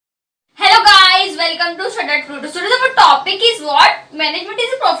welcome to Study Fruit. So the topic is what management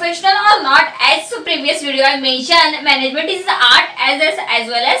is a professional or not. As the previous video I mentioned, management is art as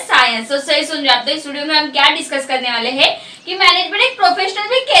well as science. So सही सुन रहे आप। तो इस video में हम क्या discuss करने वाले हैं कि मैनेजमेंट एक प्रोफेशनल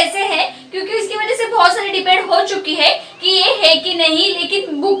भी कैसे है, क्योंकि इसकी वजह से बहुत सारी डिबेट हो चुकी है कि ये है कि नहीं,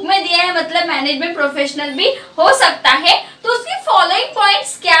 लेकिन बुक में दिया है मतलब मैनेजमेंट प्रोफेशनल भी हो सकता है। तो उसकी फॉलोइंग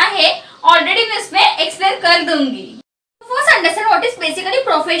पॉइंट्स क्या है ऑलरेडी मैं इसमें एक्सप्लेन कर दूंगी। First, understand what is basically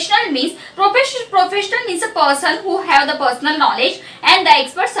professional means. Professional means a person who have the personal knowledge and the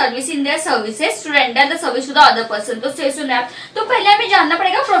expert service in their services to render the service to the other person. तो सही सुने आप। तो पहले हमें जानना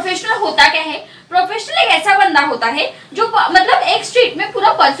पड़ेगा professional होता क्या है। प्रोफेशनल एक ऐसा बंदा होता है जो मतलब एक स्ट्रीट में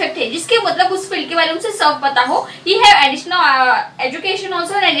पूरा परफेक्ट है, जिसके मतलब उस फील्ड के बारे में उसे सब पता हो। He have additional education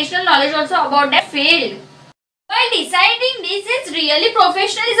also and additional knowledge also about that field. While deciding this is really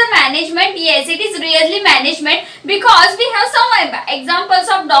professionalism management, yes, it is really management because we have some examples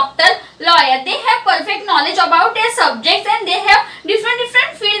of doctor, lawyer. They have perfect knowledge about their subjects and they have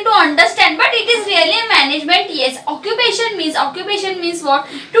different field to understand. But it is really management. Yes, occupation means what?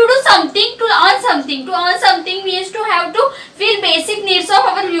 To do something, to earn something. To earn something means to have to feel basic needs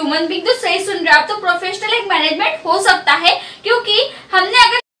of our human being. तो सही सुन रहे आप। तो professional एक management हो सकता है क्योंकि हमने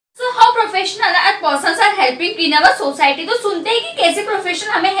अगर how professional persons are helping in our society, तो सुनते हैं कि कैसे प्रोफेशनल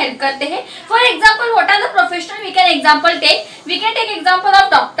हमें हेल्प करते हैं। For example, what are the professional we can example take? We can take example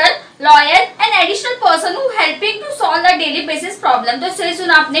of doctor, lawyer and additional person who helping to solve the daily basis problem. तो सही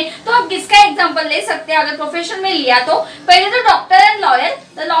सुना आपने। तो आप किसका एग्जांपल ले सकते हैं अगर प्रोफेशन में लिया तो? पहले तो doctor and lawyer.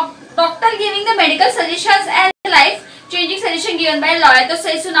 The doctor giving the medical suggestions and life changing suggestion given by lawyer. तो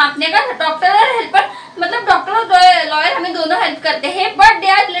सही सुना आपने। अगर डॉक्टर और हेल्पर मतलब डॉक्टर और लॉयर हमें दोनों हेल्प करते हैं, but they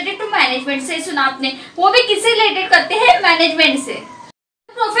are related to management. से सुना आपने। वो भी किससे रिलेटेड करते हैं? मैनेजमेंट से।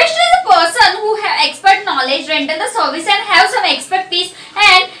 Professional is a person who have expert knowledge, render the service and have some expertise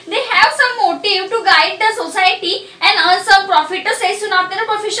and they have some motive to guide the society and earn some profit. तो सही सुना आपने। तो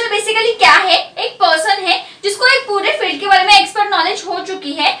प्रोफेशनल बेसिकली क्या है? एक person है जिसको एक पूरे फील्ड के बारे में एक्सपर्ट नॉलेज हो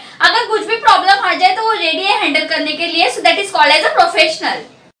चुकी है। अगर कुछ भी प्रॉब्लम आ जाए तो वो रेडी है हैंडल करने के लिए। So that is called as a professional.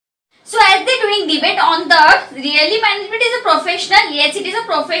 So as they doing debate on the really management is a professional, yes it is a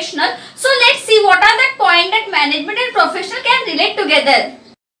professional. So let's see what are the point that management and professional can relate together.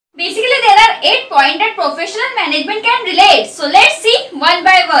 Basically there are 8 points that professional and management can relate. So let's see one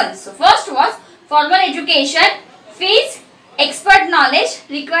by one. So first was formal education, fees, expert knowledge,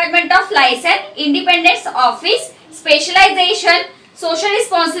 requirement of license, independence office, specialization, social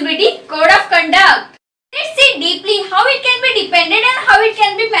responsibility, code of conduct. Let's see deeply how it can be dependent and how it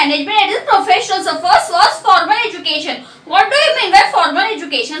can be management as a professional. So first was formal education. What do you mean by formal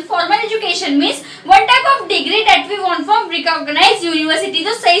education? Formal education means one type of degree that we want from recognized university.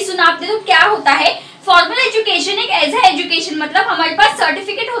 तो सही सुना आपने। तो क्या होता है? Formal education एक ऐसा एजुकेशन मतलब हमारे पास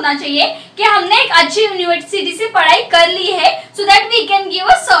सर्टिफिकेट होना चाहिए कि हमने एक अच्छी यूनिवर्सिटी से पढ़ाई कर ली है, so that we can give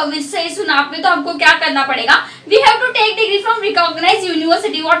a service. सही सुना आपने। तो हमको क्या करना पड़ेगा? We have to take degree from recognised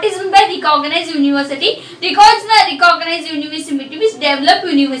university. What is mean by recognised university? Recognised university means developed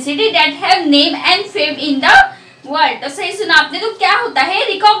university that have name and fame in the world. तो सही सुना आपने। तो क्या होता है?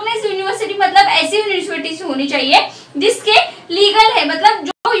 रिकॉग्नाइज्ड यूनिवर्सिटी मतलब ऐसी यूनिवर्सिटी होनी चाहिए जिसके लीगल है, मतलब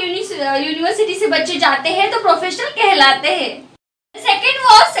जो यूनिवर्सिटी से बच्चे जाते हैं तो प्रोफेशनल कहलाते हैं।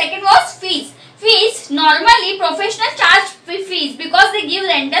 Second was fees normally professional charge fees because they give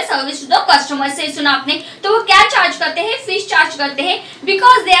render service to the customer. से सुना आपने। तो वो क्या चार्ज करते हैं? फीस चार्ज करते हैं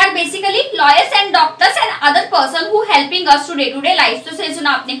because they are basically lawyers and doctors and other person who helping us to day life. तो सही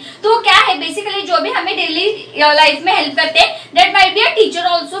सुना आपने। तो वो क्या है? बेसिकली जो भी हमें डेली लाइफ में हेल्प करते हैं, that might be a teacher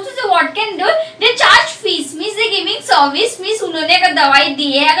also. So what can do? They charge fees means they giving service means उन्होंने अगर दवाई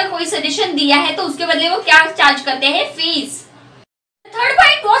दी है, अगर कोई सजेशन दिया है तो उसके बदले वो क्या चार्ज करते हैं? Fees. Third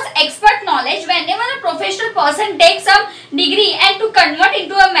point was expert knowledge. Whenever a professional person takes some degree and to convert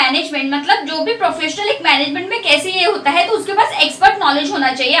into a management, मतलब जो भी प्रोफेशनल एक मैनेजमेंट में कैसे ये होता है तो उसके पास एक्सपर्ट नॉलेज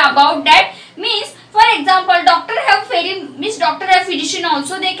होना चाहिए about that. Means for example doctor have means doctor have physician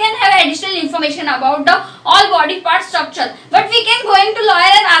also, they can have additional information about the all body part structure, but we can going to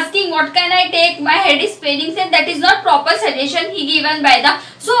lawyer and asking what can I take, my head is paining, say that is not proper suggestion he given by the।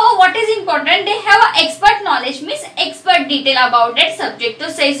 so what is important? they have a expert knowledge means expert detail about that subject।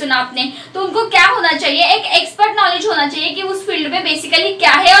 तो सही सुना आपने। तो उनको क्या होना चाहिए? एक एक्सपर्ट नॉलेज होना चाहिए कि उस फील्ड में बेसिकली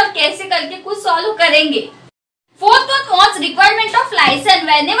क्या है और कैसे करके कुछ सॉल्व करेंगे। Fourth one was requirement of license.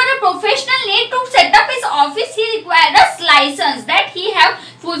 Whenever a professional need to set up his office, he requires a license that he have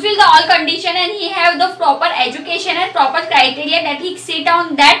fulfilled the all condition and he have the proper education and proper criteria that he sit on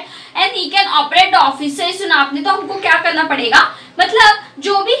that and he can operate the office. सही सुना आपने। तो हमको क्या करना पड़ेगा, मतलब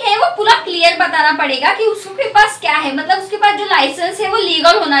जो भी है वो पूरा क्लियर बताना पड़ेगा कि उसके पास क्या है, मतलब उसके पास जो लाइसेंस है वो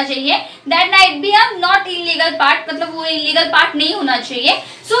लीगल होना चाहिए, that night be a not illegal part, मतलब वो इलीगल पार्ट नहीं होना चाहिए।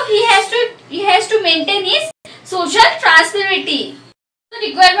 सो he has to maintain his social transparency.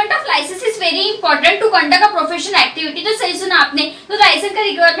 Requirement of licence is very important to conduct a professional activity. तो सही सुना आपने। तो लाइसेंस का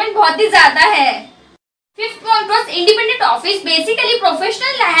रिक्वायरमेंट बहुत ही ज्यादा है। Fifth point was independent office. Basically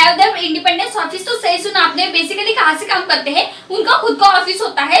professional have their independence office. तो सही सुना आपने। बेसिकली कहाँ से काम करते हैं, उनका खुद का ऑफिस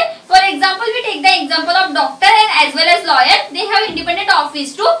होता है। For example we take the example of doctor and as well as lawyer, they have independent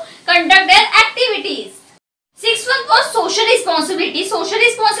office to conduct their activities. Sixth one was social responsibility. Social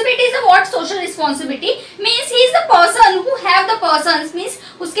responsibility is a what? Social responsibility means he is the person who have the persons, means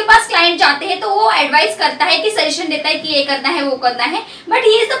उसके पास client जाते हैं तो वो advice करता है कि suggestion देता है कि ये करना है वो करना है, but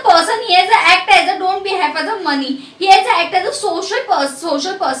he is the person, he has to act as a don't behave as a money, he has to act as a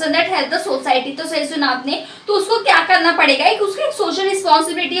social person that help the society। तो सही सुना आपने। तो उसको क्या करना पड़ेगा, एक उसकी एक सोशल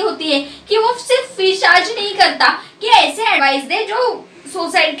रिस्पॉन्सिबिलिटी होती है कि वो सिर्फ फीस चार्ज नहीं करता, कि ऐसे एडवाइस दे जो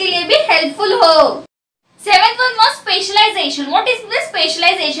सोसाइटी के लिए भी हेल्पफुल हो। Seventh one was specialization. What is the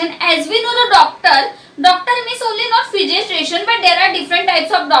specialization? As we know, the doctor means only not physician, but there are different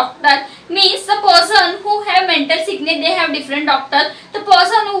types of doctor. Means the person who have mental sickness, they have different doctor. The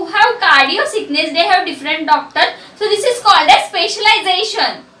person who have cardio sickness, they have different doctor. So this is called as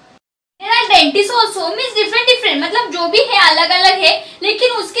specialization. There are dentists also, means different, मतलब जो भी है अलग अलग है,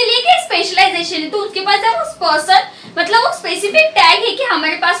 लेकिन उसके लिए क्या स्पेशलाइजेशन है, तो उसके पास है उस पर्सन, मतलब वो स्पेसिफिक टैग है कि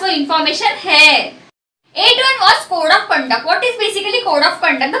हमारे पास वो इंफॉर्मेशन है। 8th was code of conduct. What is basically code of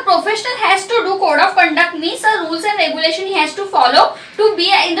conduct? The professional has to do code of conduct means a rules and regulation he has to follow to be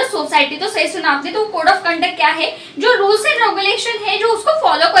in the society। तो सही सुना आपने। तो code of conduct क्या है, जो rules and regulation है जो उसको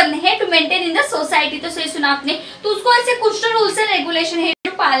follow करने हैं to maintain in the society। तो सही सुना आपने। तो उसको ऐसे कुछ तो rules and regulation है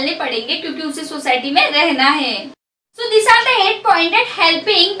जो पालने पड़ेंगे क्योंकि उसे सोसाइटी में रहना है। So these are the 8 points that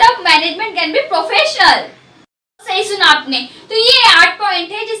helping the management can be professional। सही सुना आपने। तो ये 8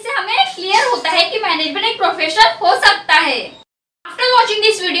 पॉइंट है जिससे हमें क्लियर होता है कि मैनेजमेंट एक प्रोफेशनल हो सकता है। After watching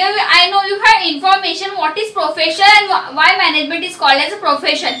this video I know you have information what is profession and why management is called as a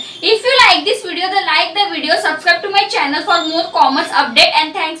profession. If you like this video then like the video, subscribe to my channel for more commerce update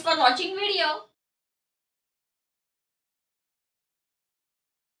and thanks for watching video।